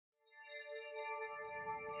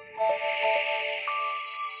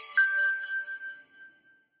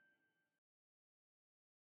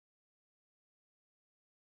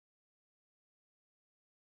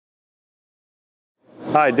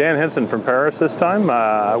Hi, Dan Henson from Paris this time.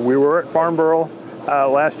 We were at Farnborough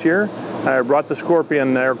last year. I brought the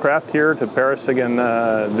Scorpion aircraft here to Paris again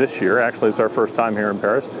this year. Actually, it's our first time here in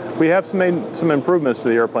Paris. We have made some improvements to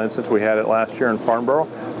the airplane since we had it last year in Farnborough.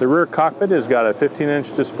 The rear cockpit has got a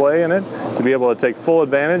 15-inch display in it to be able to take full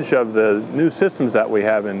advantage of the new systems that we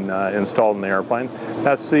have installed in the airplane.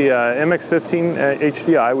 That's the MX-15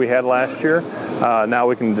 HDI we had last year. Now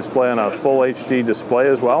we can display on a full HD display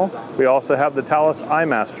as well. We also have the Thales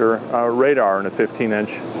iMaster radar in a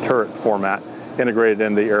 15-inch turret format integrated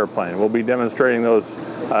into the airplane. We'll be demonstrating those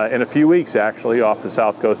in a few weeks, actually, off the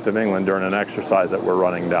south coast of England during an exercise that we're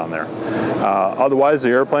running down there. Otherwise,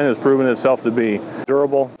 the airplane has proven itself to be a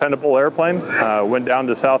durable, dependable airplane. Went down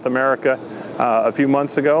to South America a few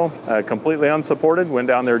months ago, completely unsupported. Went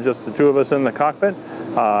down there just the two of us in the cockpit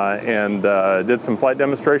and did some flight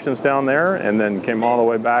demonstrations down there, and then came all the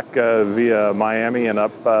way back via Miami and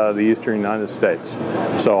up the eastern United States.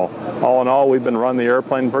 So all in all, we've been running the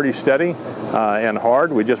airplane pretty steady and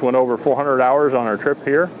hard. We just went over 400 hours on our trip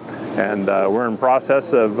here, and we're in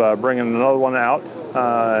process of bringing another one out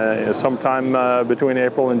sometime between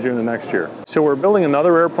April and June of next year. So we're building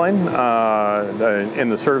another airplane in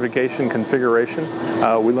the certification configuration.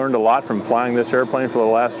 We learned a lot from flying this airplane for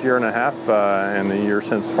the last year and a half and the year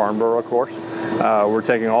since Farnborough, of course. We're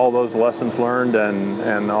taking all those lessons learned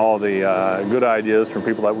and all the good ideas from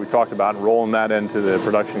people that we talked about and rolling that into the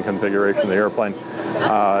production configuration of the airplane.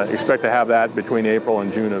 Expect to have that between April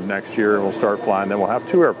and June of next year, and we'll start flying. Then we'll have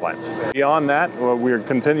two airplanes. Beyond that, we're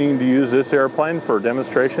continuing to use this airplane for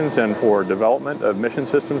demonstrations and for development of mission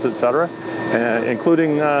systems, etc.,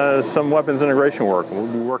 including some weapons integration work. We'll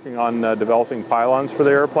be working on developing pylons for the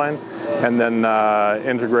airplane, and then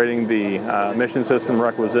integrating the mission system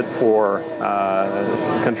requisite for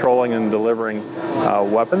controlling and delivering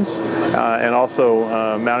weapons, and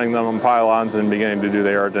also mounting them on pylons and beginning to do the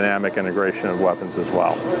aerodynamic integration of weapons as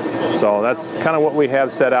well. So that's kind of what we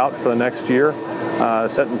have set out for the next year,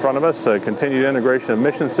 set in front of us. Continued integration of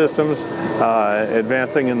mission systems,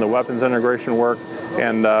 advancing in the weapons integration work,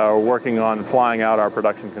 and working on flying out our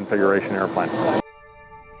production configuration airplane.